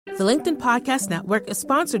The LinkedIn Podcast Network is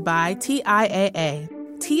sponsored by TIAA.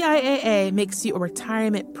 TIAA makes you a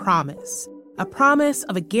retirement promise, a promise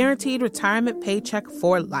of a guaranteed retirement paycheck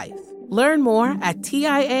for life. Learn more at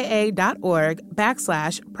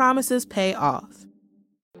TIAA.org/promises pay off.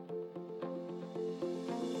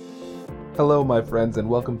 Hello, my friends, and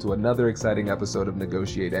welcome to another exciting episode of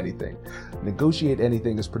Negotiate Anything. Negotiate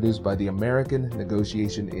Anything is produced by the American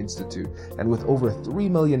Negotiation Institute, and with over 3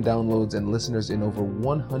 million downloads and listeners in over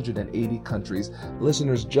 180 countries,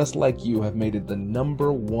 listeners just like you have made it the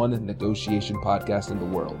 #1 negotiation podcast in the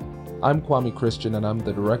world. I'm Kwame Christian, and I'm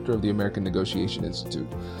the director of the American Negotiation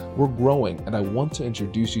Institute. We're growing, and I want to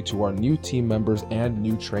introduce you to our new team members and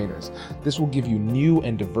new trainers. This will give you new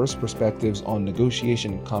and diverse perspectives on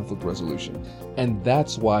negotiation and conflict resolution. And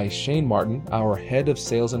that's why Shane Martin, our head of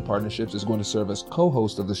sales and partnerships, is going to serve as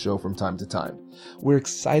co-host of the show from time to time. We're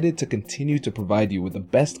excited to continue to provide you with the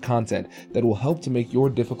best content that will help to make your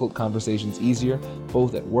difficult conversations easier,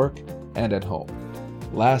 both at work and at home.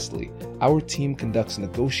 Lastly, our team conducts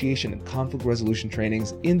negotiation and conflict resolution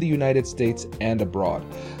trainings in the United States and abroad.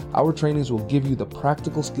 Our trainings will give you the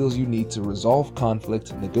practical skills you need to resolve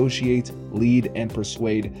conflict, negotiate, lead, and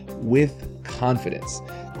persuade with confidence.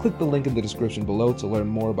 Click the link in the description below to learn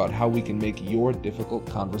more about how we can make your difficult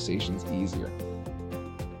conversations easier.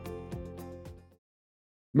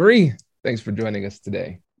 Marie, thanks for joining us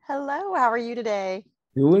today. Hello, how are you today?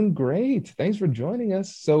 Doing great. Thanks for joining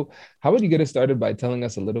us. So how would you get us started by telling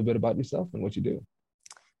us a little bit about yourself and what you do?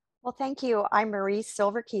 Well, thank you. I'm Marie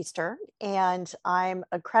Silver-Keister, and I'm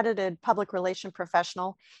accredited public relation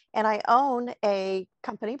professional, and I own a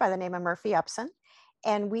company by the name of Murphy Upson,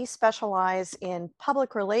 and we specialize in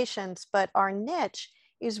public relations, but our niche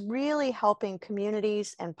is really helping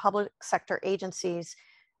communities and public sector agencies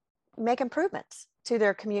make improvements to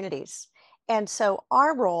their communities. And so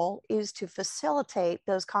our role is to facilitate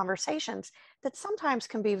those conversations that sometimes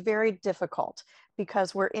can be very difficult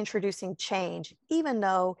because we're introducing change, even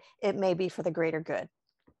though it may be for the greater good.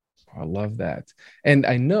 I love that. And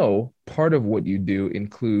I know part of what you do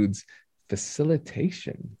includes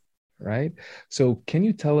facilitation, right? So can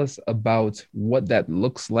you tell us about what that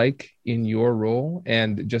looks like in your role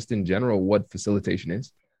and just in general, what facilitation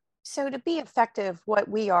is? So to be effective, what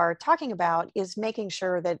we are talking about is making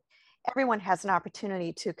sure that everyone has an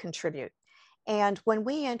opportunity to contribute. And when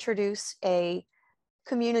we introduce a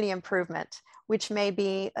community improvement, which may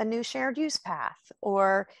be a new shared use path,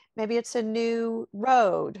 or maybe it's a new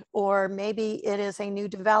road, or maybe it is a new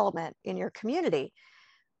development in your community,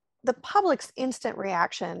 the public's instant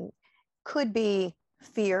reaction could be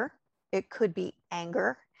fear, it could be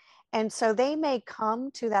anger. And so they may come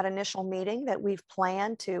to that initial meeting that we've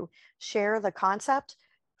planned to share the concept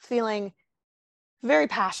feeling very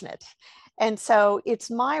passionate. And so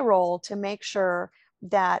it's my role to make sure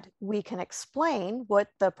that we can explain what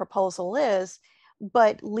the proposal is,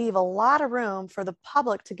 but leave a lot of room for the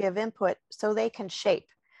public to give input so they can shape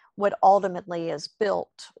what ultimately is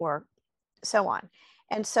built or so on.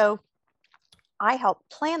 And so I help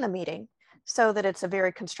plan the meeting so that it's a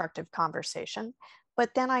very constructive conversation.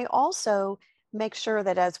 But then I also make sure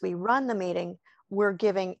that as we run the meeting, we're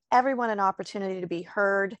giving everyone an opportunity to be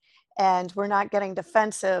heard, and we're not getting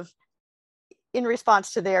defensive in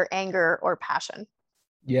response to their anger or passion.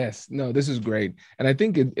 Yes, no, this is great. And I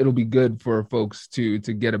think it'll be good for folks to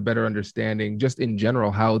get a better understanding just in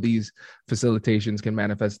general, how these facilitations can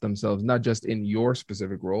manifest themselves, not just in your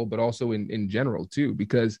specific role, but also in general too,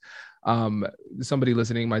 because somebody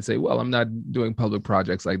listening might say, well, I'm not doing public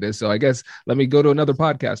projects like this, so I guess let me go to another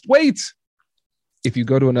podcast. Wait, if you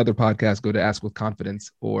go to another podcast, go to Ask with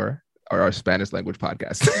Confidence or our Spanish language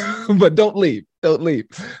podcast, but don't leave,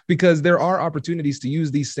 because there are opportunities to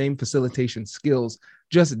use these same facilitation skills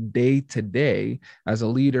just day to day as a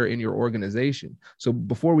leader in your organization. So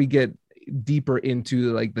before we get deeper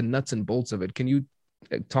into like the nuts and bolts of it, can you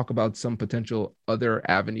talk about some potential other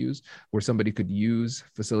avenues where somebody could use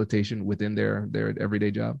facilitation within their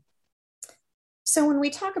everyday job? So when we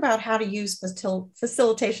talk about how to use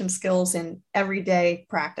facilitation skills in everyday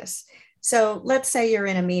practice, so let's say you're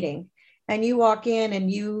in a meeting and you walk in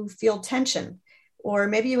and you feel tension, or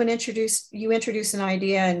maybe you introduce an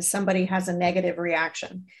idea and somebody has a negative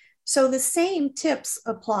reaction. So the same tips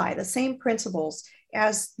apply, the same principles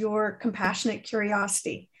as your compassionate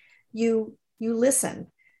curiosity. You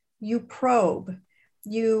listen, you probe,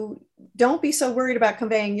 you don't be so worried about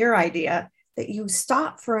conveying your idea that you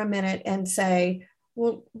stop for a minute and say,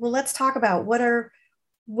 well, let's talk about what are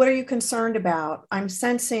you concerned about? I'm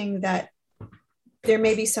sensing that there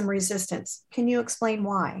may be some resistance. Can you explain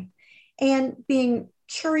why? And being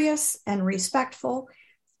curious and respectful,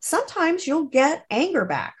 sometimes you'll get anger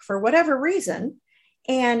back for whatever reason.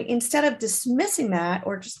 And instead of dismissing that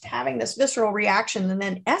or just having this visceral reaction and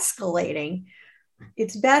then escalating,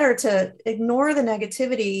 it's better to ignore the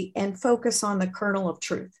negativity and focus on the kernel of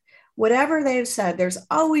truth. Whatever they've said, there's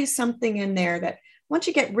always something in there that once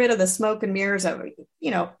you get rid of the smoke and mirrors of,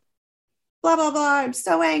 blah, blah, blah, I'm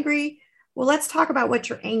so angry. Well, let's talk about what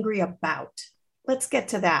you're angry about. Let's get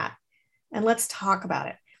to that and let's talk about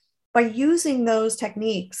it. By using those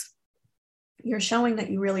techniques, you're showing that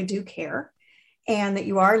you really do care and that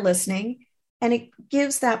you are listening. And it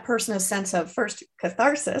gives that person a sense of first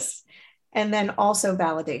catharsis and then also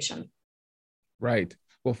validation. Right.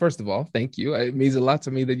 Well, first of all, thank you. It means a lot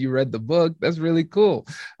to me that you read the book. That's really cool,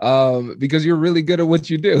 because you're really good at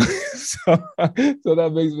what you do. so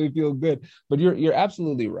that makes me feel good. But you're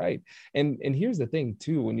absolutely right. And here's the thing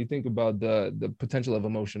too, when you think about the potential of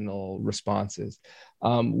emotional responses,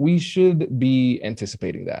 we should be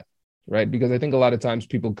anticipating that. Right. Because I think a lot of times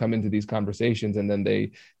people come into these conversations and then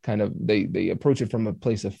they kind of they approach it from a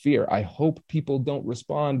place of fear. I hope people don't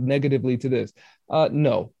respond negatively to this.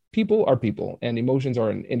 No. People are people, and emotions are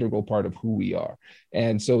an integral part of who we are.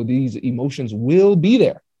 And so these emotions will be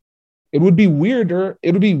there. It would be weirder.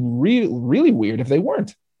 It would be really weird if they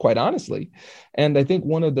weren't, quite honestly. And I think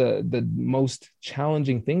one of the most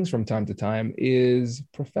challenging things from time to time is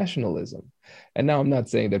professionalism. And now I'm not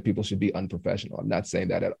saying that people should be unprofessional. I'm not saying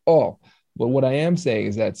that at all. But what I am saying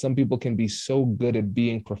is that some people can be so good at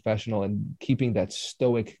being professional and keeping that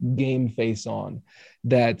stoic game face on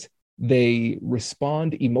that they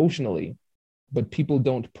respond emotionally, but people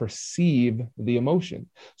don't perceive the emotion.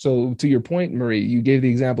 So to your point, Marie, you gave the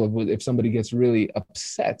example of if somebody gets really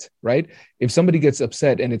upset, right? If somebody gets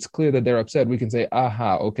upset and it's clear that they're upset, we can say,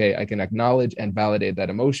 aha, okay, I can acknowledge and validate that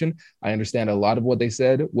emotion. I understand a lot of what they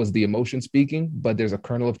said was the emotion speaking, but there's a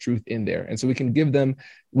kernel of truth in there. And so we can give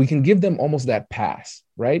them almost that pass,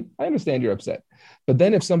 right? I understand you're upset. But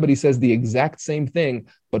then if somebody says the exact same thing,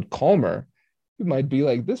 but calmer, you might be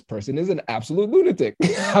like, this person is an absolute lunatic.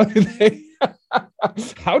 How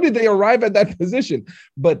did they arrive at that position?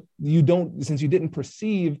 But since you didn't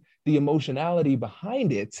perceive the emotionality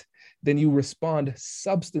behind it, then you respond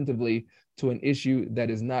substantively to an issue that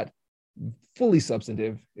is not fully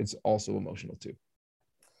substantive. It's also emotional too.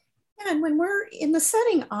 And when we're in the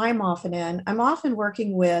setting I'm often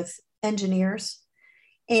working with engineers.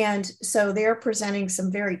 And so they're presenting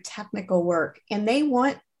some very technical work and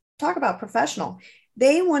talk about professional.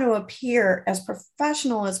 They want to appear as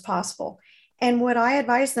professional as possible. And what I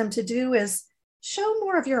advise them to do is show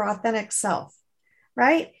more of your authentic self,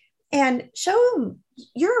 right? And show them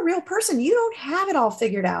you're a real person. You don't have it all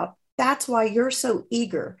figured out. That's why you're so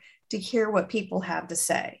eager to hear what people have to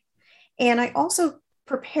say. And I also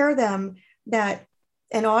prepare them that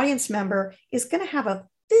an audience member is going to have a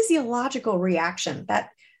physiological reaction. That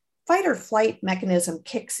fight or flight mechanism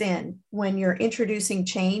kicks in when you're introducing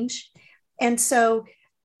change. And so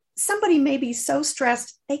somebody may be so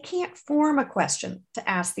stressed, they can't form a question to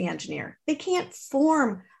ask the engineer. They can't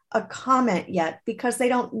form a comment yet because they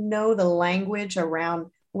don't know the language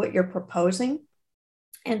around what you're proposing.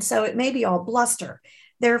 And so it may be all bluster.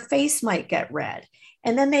 Their face might get red.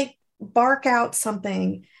 And then they bark out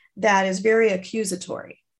something that is very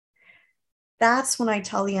accusatory. That's when I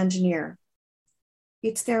tell the engineer,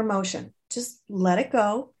 it's their emotion. Just let it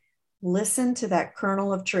go. Listen to that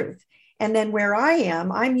kernel of truth. And then where I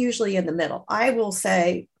am, I'm usually in the middle. I will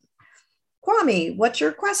say, Kwame, what's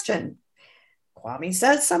your question? Kwame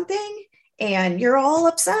says something and you're all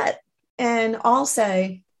upset. And I'll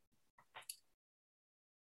say,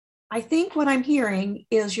 I think what I'm hearing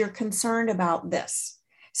is you're concerned about this.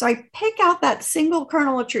 So I pick out that single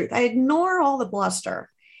kernel of truth. I ignore all the bluster.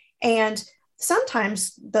 And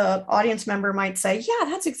sometimes the audience member might say, yeah,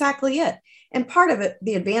 that's exactly it. And part of it,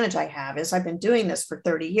 the advantage I have is I've been doing this for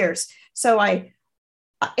 30 years. So I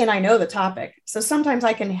know the topic. So sometimes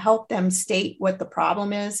I can help them state what the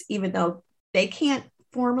problem is, even though they can't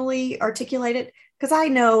formally articulate it, because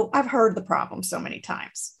I've heard the problem so many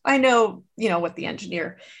times. I know, what the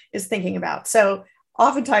engineer is thinking about. So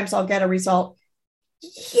oftentimes I'll get a result.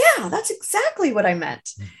 Yeah, that's exactly what I meant.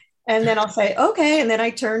 And then I'll say, okay. And then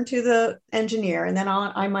I turn to the engineer and then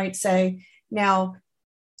I might say, now,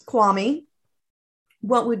 Kwame,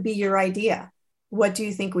 what would be your idea? What do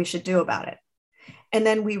you think we should do about it? And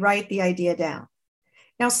then we write the idea down.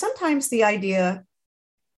 Now, sometimes the idea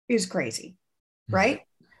is crazy, right?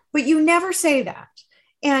 But you never say that.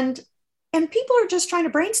 And people are just trying to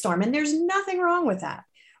brainstorm and there's nothing wrong with that.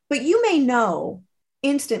 But you may know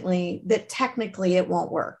instantly that technically it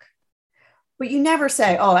won't work. But you never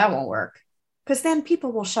say, oh, that won't work, because then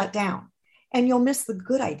people will shut down. and you'll miss the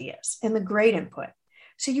good ideas and the great input.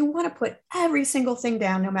 So you want to put every single thing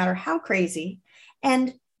down, no matter how crazy.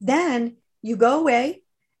 And then you go away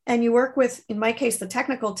and you work with, in my case, the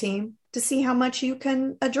technical team to see how much you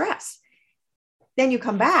can address. Then you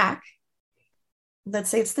come back, let's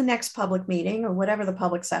say it's the next public meeting or whatever the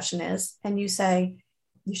public session is, and you say,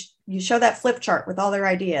 you show that flip chart with all their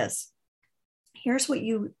ideas. Here's what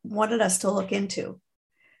you wanted us to look into.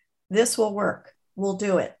 This will work. We'll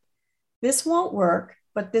do it. This won't work,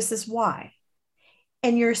 but this is why.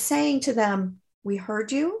 And you're saying to them, we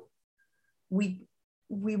heard you. We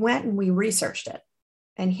went and we researched it.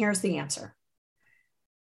 And here's the answer.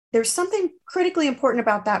 There's something critically important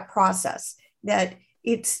about that process, that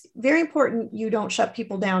it's very important you don't shut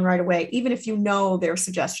people down right away, even if you know their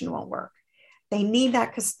suggestion won't work. They need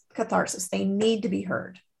that catharsis. They need to be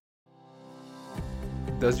heard.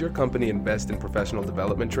 Does your company invest in professional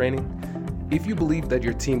development training? If you believe that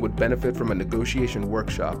your team would benefit from a negotiation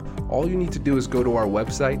workshop, all you need to do is go to our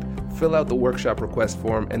website, fill out the workshop request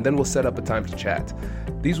form, and then we'll set up a time to chat.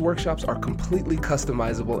 These workshops are completely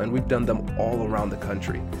customizable, and we've done them all around the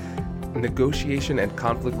country. Negotiation and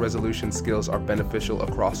conflict resolution skills are beneficial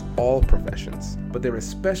across all professions, but they're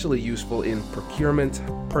especially useful in procurement,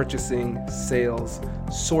 purchasing, sales,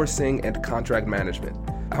 sourcing, and contract management.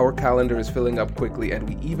 Our calendar is filling up quickly, and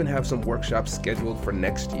we even have some workshops scheduled for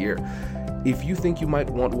next year. If you think you might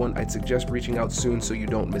want one, I'd suggest reaching out soon so you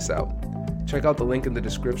don't miss out. Check out the link in the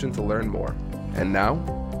description to learn more. And now,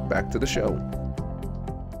 back to the show.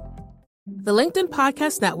 The LinkedIn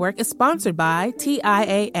Podcast Network is sponsored by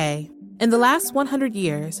TIAA. In the last 100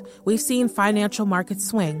 years, we've seen financial markets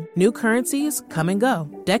swing, new currencies come and go,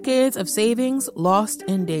 decades of savings lost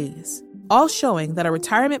in days, all showing that a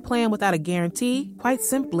retirement plan without a guarantee, quite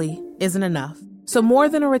simply, isn't enough. So more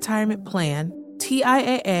than a retirement plan,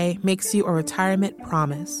 TIAA makes you a retirement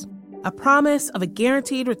promise. A promise of a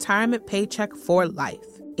guaranteed retirement paycheck for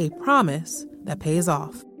life. A promise that pays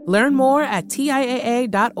off. Learn more at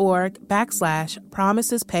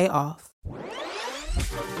TIAA.org/promisespayoff.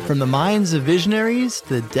 From the minds of visionaries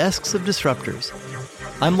to the desks of disruptors,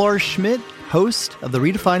 I'm Lars Schmidt, host of the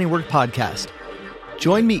Redefining Work podcast.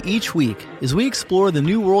 Join me each week as we explore the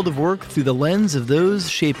new world of work through the lens of those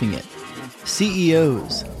shaping it.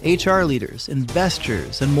 CEOs, HR leaders,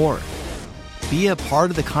 investors, and more. Be a part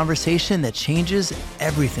of the conversation that changes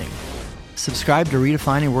everything. Subscribe to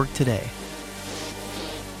Redefining Work today.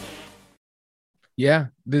 Yeah,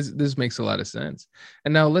 this makes a lot of sense.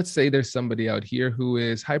 And now let's say there's somebody out here who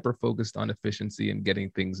is hyper-focused on efficiency and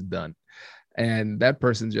getting things done. And that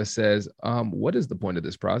person just says, what is the point of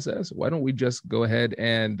this process? Why don't we just go ahead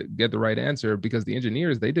and get the right answer? Because the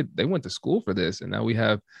engineers, they went to school for this. And now we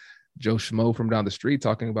have Joe Schmo from down the street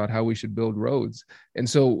talking about how we should build roads. And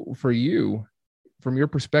so for you, from your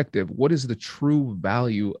perspective, what is the true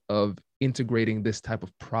value of integrating this type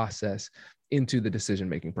of process into the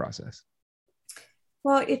decision-making process?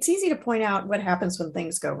 Well, it's easy to point out what happens when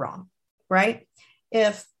things go wrong, right?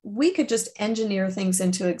 If we could just engineer things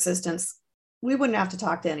into existence, we wouldn't have to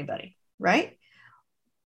talk to anybody, right?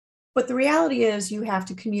 But the reality is you have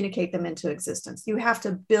to communicate them into existence. You have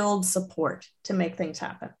to build support to make things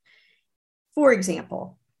happen. For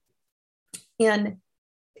example,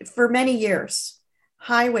 for many years,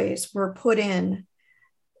 highways were put in,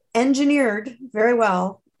 engineered very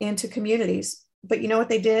well into communities. But you know what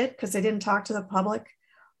they did? Because they didn't talk to the public,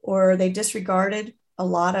 or they disregarded a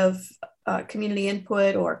lot of community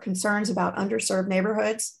input or concerns about underserved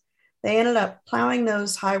neighborhoods. They ended up plowing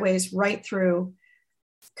those highways right through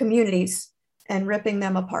communities and ripping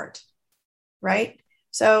them apart, right?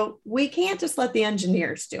 So we can't just let the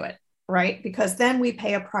engineers do it, right? Because then we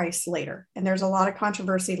pay a price later, and there's a lot of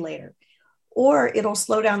controversy later. Or it'll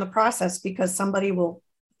slow down the process because somebody will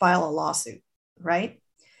file a lawsuit, right?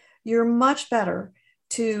 You're much better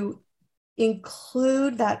to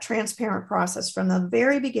include that transparent process from the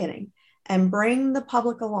very beginning and bring the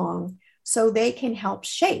public along so they can help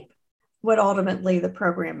shape what ultimately the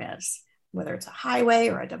program is, whether it's a highway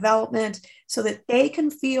or a development, so that they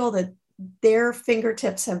can feel that their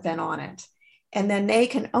fingertips have been on it, and then they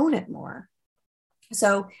can own it more.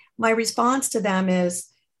 So my response to them is,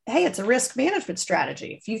 hey, it's a risk management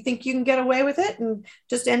strategy. If you think you can get away with it and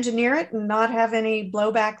just engineer it and not have any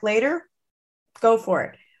blowback later, go for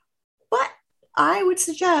it. But I would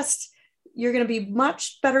suggest you're going to be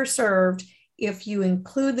much better served if you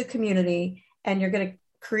include the community, and you're going to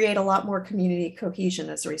create a lot more community cohesion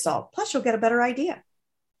as a result. Plus, you'll get a better idea.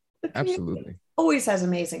 Absolutely. Always has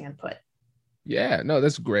amazing input. Yeah, no,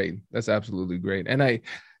 that's great. That's absolutely great. And I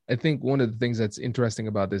think one of the things that's interesting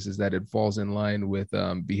about this is that it falls in line with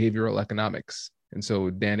behavioral economics. And so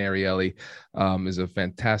Dan Ariely is a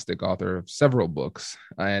fantastic author of several books.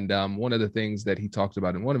 And one of the things that he talked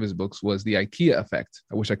about in one of his books was the IKEA effect.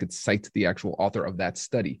 I wish I could cite the actual author of that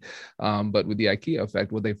study. But with the IKEA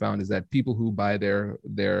effect, what they found is that people who buy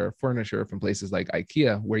their furniture from places like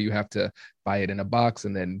IKEA, where you have to buy it in a box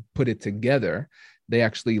and then put it together, they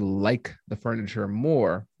actually like the furniture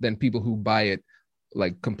more than people who buy it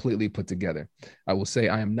like completely put together. I will say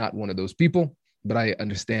I am not one of those people, but I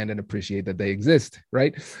understand and appreciate that they exist,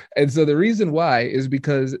 right? And so the reason why is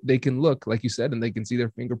because they can look, like you said, and they can see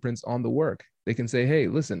their fingerprints on the work. They can say, hey,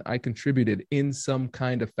 listen, I contributed in some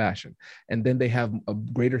kind of fashion. And then they have a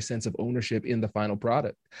greater sense of ownership in the final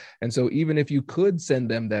product. And so even if you could send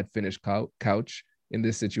them that finished couch in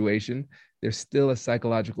this situation, there's still a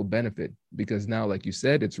psychological benefit, because now, like you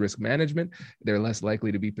said, it's risk management. They're less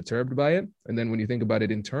likely to be perturbed by it. And then when you think about it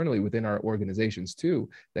internally within our organizations too,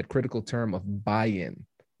 that critical term of buy-in,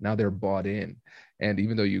 now they're bought in. And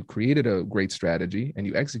even though you created a great strategy and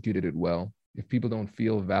you executed it well, if people don't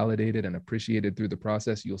feel validated and appreciated through the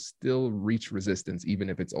process, you'll still reach resistance, even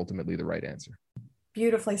if it's ultimately the right answer.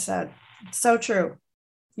 Beautifully said. So true.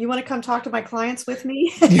 You want to come talk to my clients with me?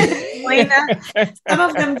 Explain that. Some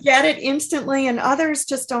of them get it instantly and others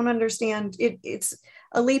just don't understand. It's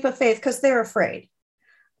a leap of faith because they're afraid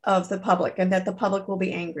of the public and that the public will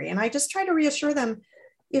be angry. And I just try to reassure them,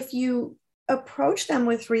 if you approach them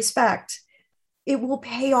with respect, it will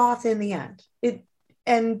pay off in the end.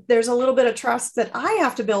 And there's a little bit of trust that I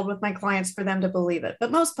have to build with my clients for them to believe it.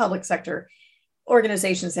 But most public sector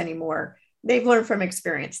organizations anymore, they've learned from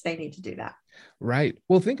experience they need to do that. Right.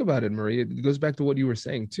 Well, think about it, Marie. It goes back to what you were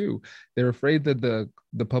saying too. They're afraid that the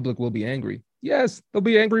public will be angry. Yes, they'll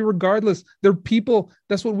be angry regardless. They're people.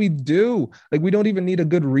 That's what we do. Like, we don't even need a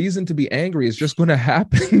good reason to be angry. It's just going to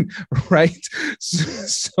happen, right?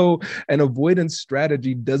 So an avoidance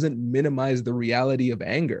strategy doesn't minimize the reality of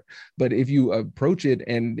anger. But if you approach it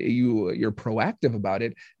and you're proactive about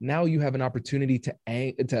it, now you have an opportunity to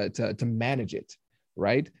manage it.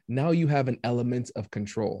 Right now, you have an element of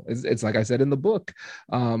control. It's like I said in the book,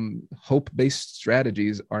 hope-based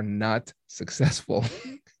strategies are not successful.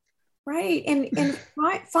 Right. And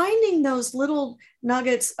finding those little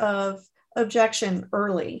nuggets of objection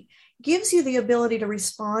early gives you the ability to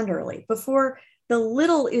respond early before the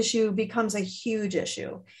little issue becomes a huge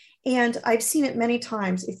issue. And I've seen it many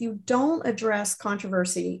times. If you don't address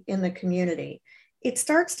controversy in the community, it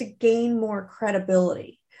starts to gain more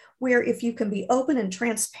credibility. Where if you can be open and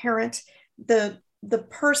transparent, the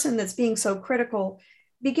person that's being so critical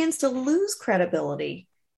begins to lose credibility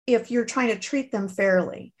if you're trying to treat them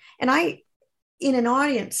fairly. And in an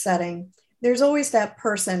audience setting, there's always that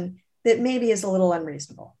person that maybe is a little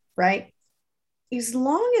unreasonable, right? As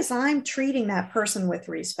long as I'm treating that person with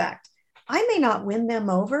respect, I may not win them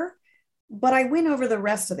over, but I win over the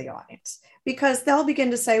rest of the audience, because they'll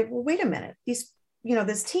begin to say, well, wait a minute,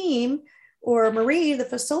 this team, or Marie, the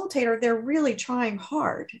facilitator, they're really trying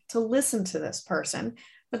hard to listen to this person,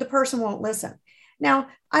 but the person won't listen. Now,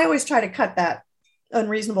 I always try to cut that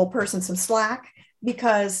unreasonable person some slack,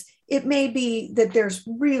 because it may be that there's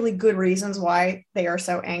really good reasons why they are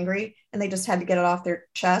so angry and they just had to get it off their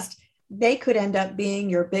chest. They could end up being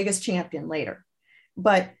your biggest champion later,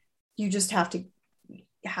 but you just have to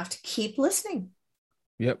keep listening.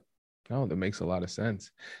 Yep. Oh, that makes a lot of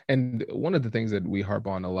sense. And one of the things that we harp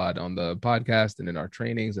on a lot on the podcast and in our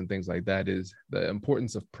trainings and things like that is the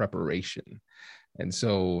importance of preparation. And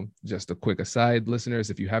so just a quick aside, listeners,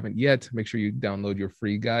 if you haven't yet, make sure you download your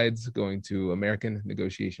free guides going to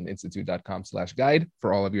AmericanNegotiationInstitute.com/guide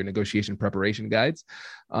for all of your negotiation preparation guides.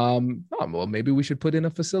 Well, maybe we should put in a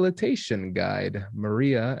facilitation guide.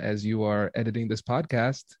 Maria, as you are editing this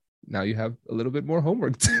podcast, now you have a little bit more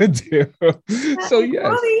homework to do. So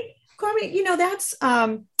yes. Kwame, that's,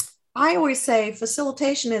 I always say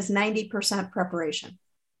facilitation is 90% preparation.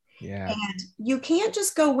 Yeah. And you can't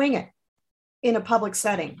just go wing it in a public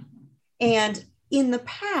setting. And in the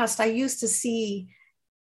past, I used to see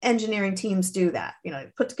engineering teams do that.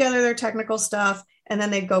 Put together their technical stuff and then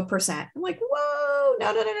they'd go present. I'm like, whoa,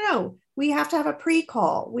 no. We have to have a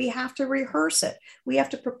pre-call. We have to rehearse it. We have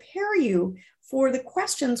to prepare you for the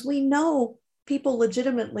questions we know people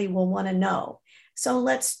legitimately will want to know. So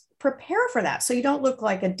let's prepare for that, so you don't look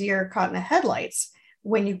like a deer caught in the headlights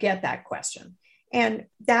when you get that question. And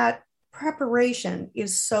that preparation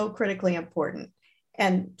is so critically important.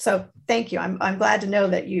 And so thank you. I'm glad to know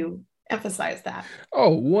that you emphasize that.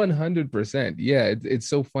 Oh, 100%. Yeah, it's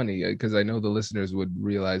so funny because I know the listeners would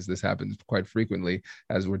realize this happens quite frequently.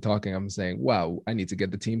 As we're talking, I'm saying, wow, I need to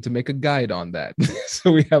get the team to make a guide on that.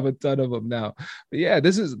 So we have a ton of them now. But yeah,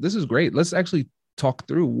 this is great. Let's actually talk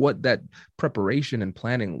through what that preparation and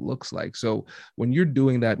planning looks like. So when you're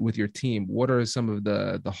doing that with your team, what are some of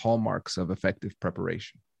the hallmarks of effective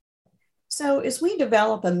preparation? So as we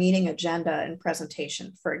develop a meeting agenda and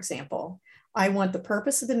presentation, for example, I want the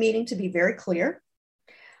purpose of the meeting to be very clear.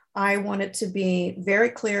 I want it to be very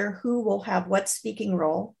clear who will have what speaking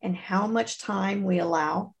role and how much time we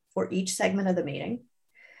allow for each segment of the meeting.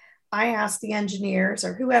 I ask the engineers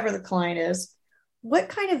or whoever the client is, what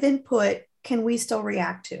kind of input can we still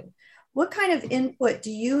react to? What kind of input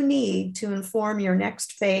do you need to inform your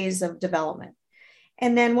next phase of development?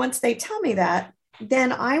 And then once they tell me that,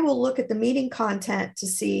 then I will look at the meeting content to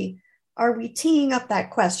see, are we teeing up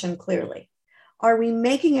that question clearly? Are we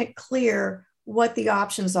making it clear what the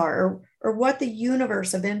options are or what the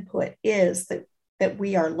universe of input is that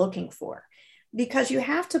we are looking for? Because you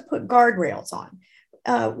have to put guardrails on.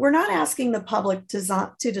 We're not asking the public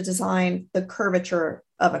to design the curvature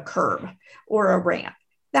of a curb or a ramp.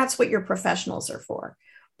 That's what your professionals are for.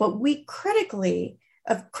 But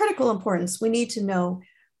of critical importance, we need to know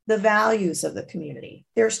the values of the community.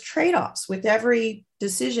 There's trade-offs with every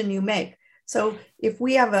decision you make. So if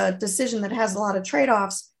we have a decision that has a lot of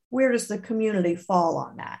trade-offs, where does the community fall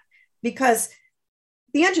on that? Because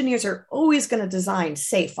the engineers are always going to design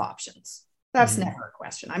safe options. That's never a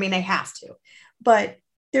question. I mean, they have to. But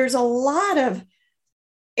there's a lot of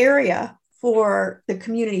area for the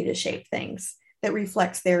community to shape things that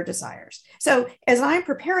reflects their desires. So as I'm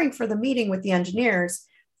preparing for the meeting with the engineers,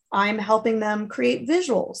 I'm helping them create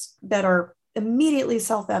visuals that are immediately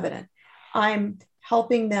self-evident. I'm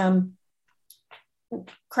helping them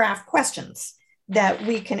craft questions that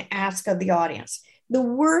we can ask of the audience. The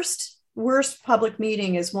worst public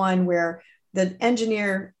meeting is one where the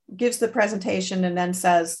engineer gives the presentation and then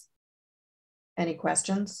says, any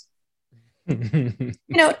questions? And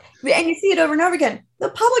you see it over and over again. The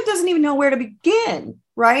public doesn't even know where to begin,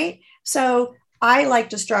 right? So I like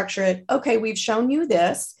to structure it. Okay, we've shown you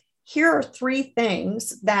this. Here are 3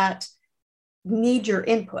 things that need your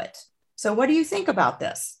input. So what do you think about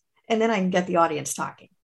this? And then I can get the audience talking,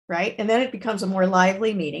 right? And then it becomes a more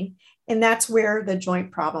lively meeting. And that's where the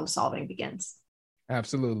joint problem solving begins.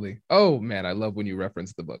 Absolutely. Oh man, I love when you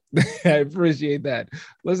reference the book. I appreciate that.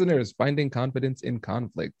 Listeners, Finding Confidence in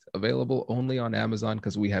Conflict, available only on Amazon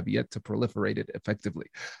because we have yet to proliferate it effectively.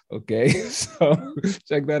 Okay, so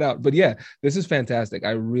check that out. But yeah, this is fantastic.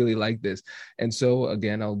 I really like this. And so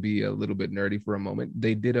again, I'll be a little bit nerdy for a moment.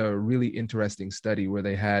 They did a really interesting study where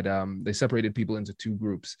they had, they separated people into 2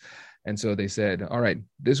 groups. And so they said, all right,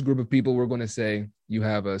 this group of people, we're going to say you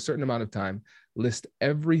have a certain amount of time, list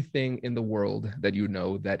everything in the world that you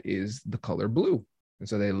know that is the color blue. And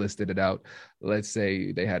so they listed it out. Let's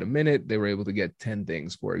say they had a minute, they were able to get 10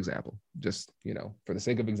 things, for example, just, for the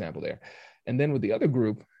sake of example there. And then with the other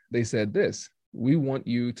group, they said this, we want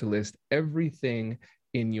you to list everything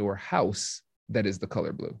in your house that is the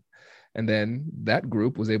color blue. And then that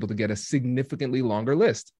group was able to get a significantly longer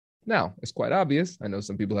list. Now, it's quite obvious. I know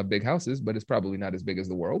some people have big houses, but it's probably not as big as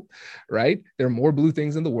the world, right? There are more blue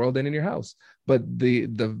things in the world than in your house. But the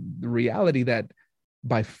reality that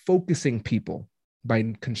by focusing people,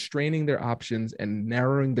 by constraining their options and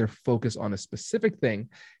narrowing their focus on a specific thing,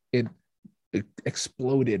 it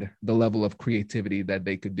exploded the level of creativity that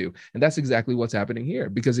they could do. And that's exactly what's happening here.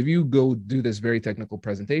 Because if you go do this very technical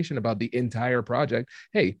presentation about the entire project,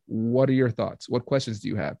 hey, what are your thoughts? What questions do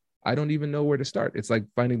you have? I don't even know where to start. It's like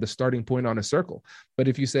finding the starting point on a circle. But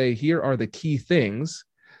if you say, here are the key things,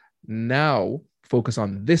 now focus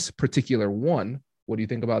on this particular one. What do you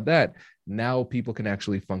think about that? Now people can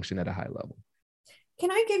actually function at a high level.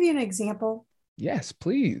 Can I give you an example? Yes,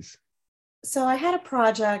 please. So I had a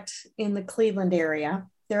project in the Cleveland area.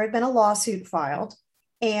 There had been a lawsuit filed,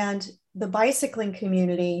 and the bicycling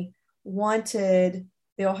community wanted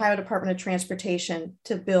the Ohio Department of Transportation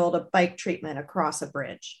to build a bike treatment across a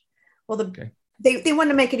bridge. Well, they wanted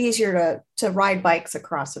to make it easier to ride bikes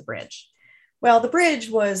across a bridge. Well, the bridge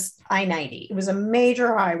was I-90. It was a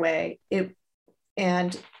major highway,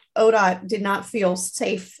 and ODOT did not feel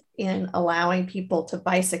safe in allowing people to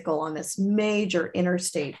bicycle on this major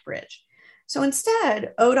interstate bridge. So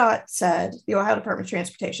instead, ODOT said, the Ohio Department of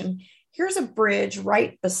Transportation, here's a bridge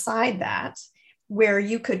right beside that where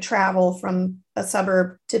you could travel from a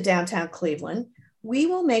suburb to downtown Cleveland. We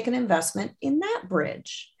will make an investment in that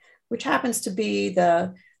bridge, which happens to be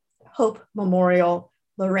the Hope Memorial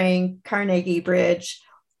Lorraine Carnegie Bridge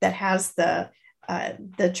that has the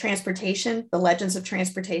transportation, the legends of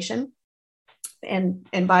transportation.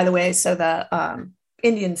 And by the way, so the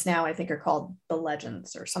Indians now, I think, are called the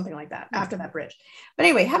Legends or something like that after that bridge. But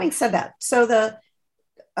anyway, having said that, so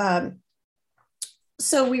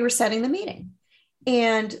we were setting the meeting.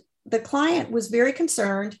 And the client was very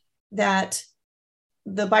concerned that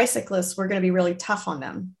the bicyclists were going to be really tough on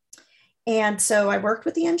them. And so I worked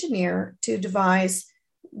with the engineer to devise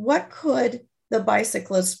what could the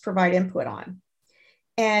bicyclists provide input on.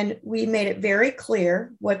 And we made it very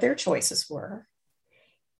clear what their choices were.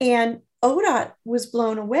 And ODOT was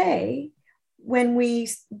blown away when we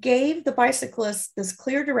gave the bicyclists this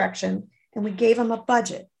clear direction and we gave them a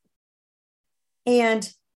budget. And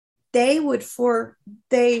they would,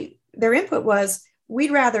 their input was,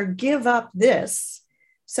 we'd rather give up this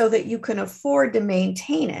so that you can afford to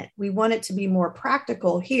maintain it. We want it to be more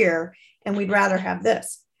practical here, and we'd rather have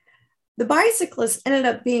this. The bicyclists ended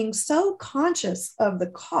up being so conscious of the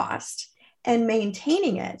cost and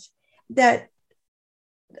maintaining it that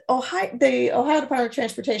the Ohio Department of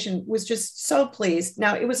Transportation was just so pleased.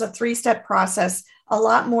 Now, it was a 3-step process, a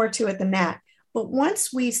lot more to it than that. But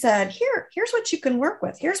once we said, here's what you can work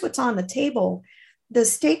with, here's what's on the table, the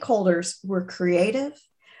stakeholders were creative.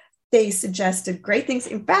 They suggested great things.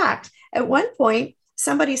 In fact, at one point,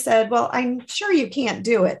 somebody said, well, I'm sure you can't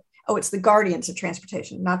do it. Oh, it's the guardians of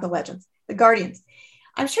transportation, not the legends, the guardians.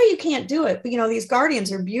 I'm sure you can't do it, but these guardians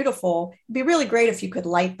are beautiful. It'd be really great if you could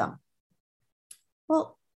light them.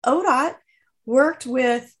 Well, ODOT worked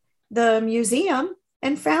with the museum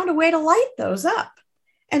and found a way to light those up.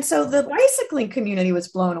 And so the bicycling community was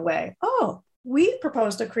blown away. Oh, we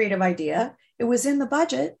proposed a creative idea. It was in the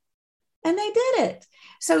budget and they did it.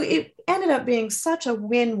 So it ended up being such a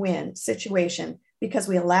win-win situation because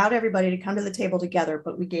we allowed everybody to come to the table together,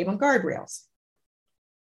 but we gave them guardrails.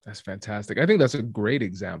 That's fantastic. I think that's a great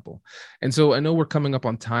example. And so I know we're coming up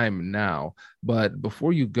on time now, but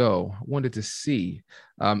before you go, I wanted to see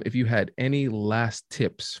if you had any last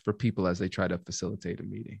tips for people as they try to facilitate a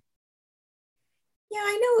meeting. Yeah,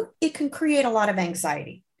 I know it can create a lot of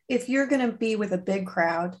anxiety. If you're going to be with a big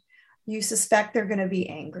crowd, you suspect they're going to be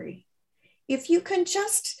angry. If you can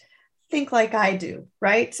just think like I do,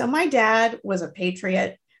 right? So my dad was a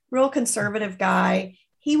patriot, real conservative guy.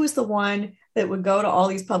 He was the one that would go to all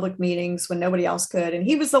these public meetings when nobody else could. And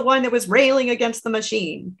he was the one that was railing against the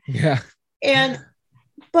machine. Yeah.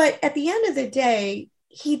 But at the end of the day,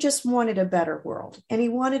 he just wanted a better world and he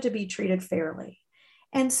wanted to be treated fairly.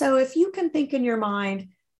 And so if you can think in your mind,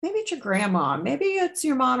 maybe it's your grandma, maybe it's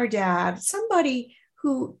your mom or dad, somebody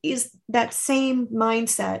who is that same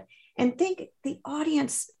mindset, and think the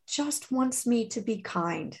audience just wants me to be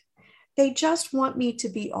kind. They just want me to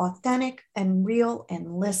be authentic and real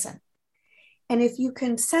and listen. And if you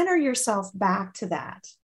can center yourself back to that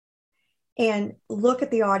and look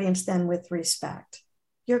at the audience then with respect,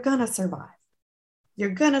 you're going to survive. You're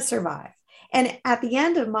going to survive. And at the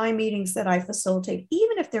end of my meetings that I facilitate,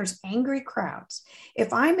 even if there's angry crowds,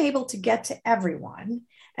 if I'm able to get to everyone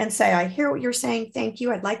and say, I hear what you're saying, thank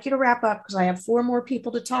you, I'd like you to wrap up because I have 4 more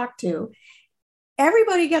people to talk to,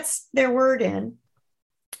 everybody gets their word in.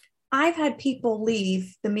 I've had people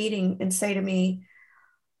leave the meeting and say to me,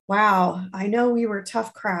 wow, I know we were a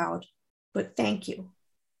tough crowd, but thank you.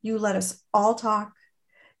 You let us all talk.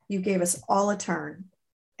 You gave us all a turn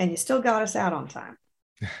and you still got us out on time.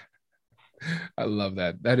 I love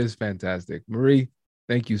that. That is fantastic. Marie,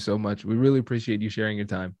 thank you so much. We really appreciate you sharing your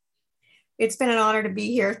time. It's been an honor to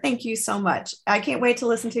be here. Thank you so much. I can't wait to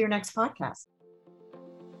listen to your next podcast.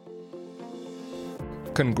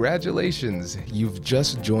 Congratulations, you've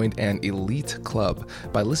just joined an elite club.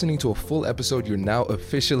 By listening to a full episode, you're now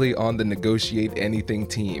officially on the Negotiate Anything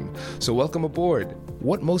team. So welcome aboard.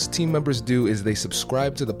 What most team members do is they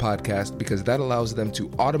subscribe to the podcast because that allows them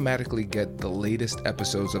to automatically get the latest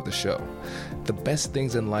episodes of the show. The best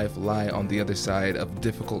things in life lie on the other side of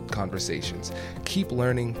difficult conversations. Keep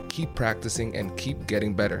learning, keep practicing, and keep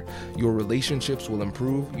getting better. Your relationships will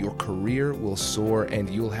improve, your career will soar, and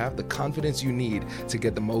you'll have the confidence you need to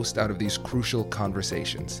get the most out of these crucial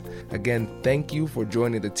conversations. Again, thank you for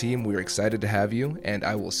joining the team. We're excited to have you, and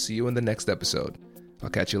I will see you in the next episode. I'll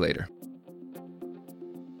catch you later.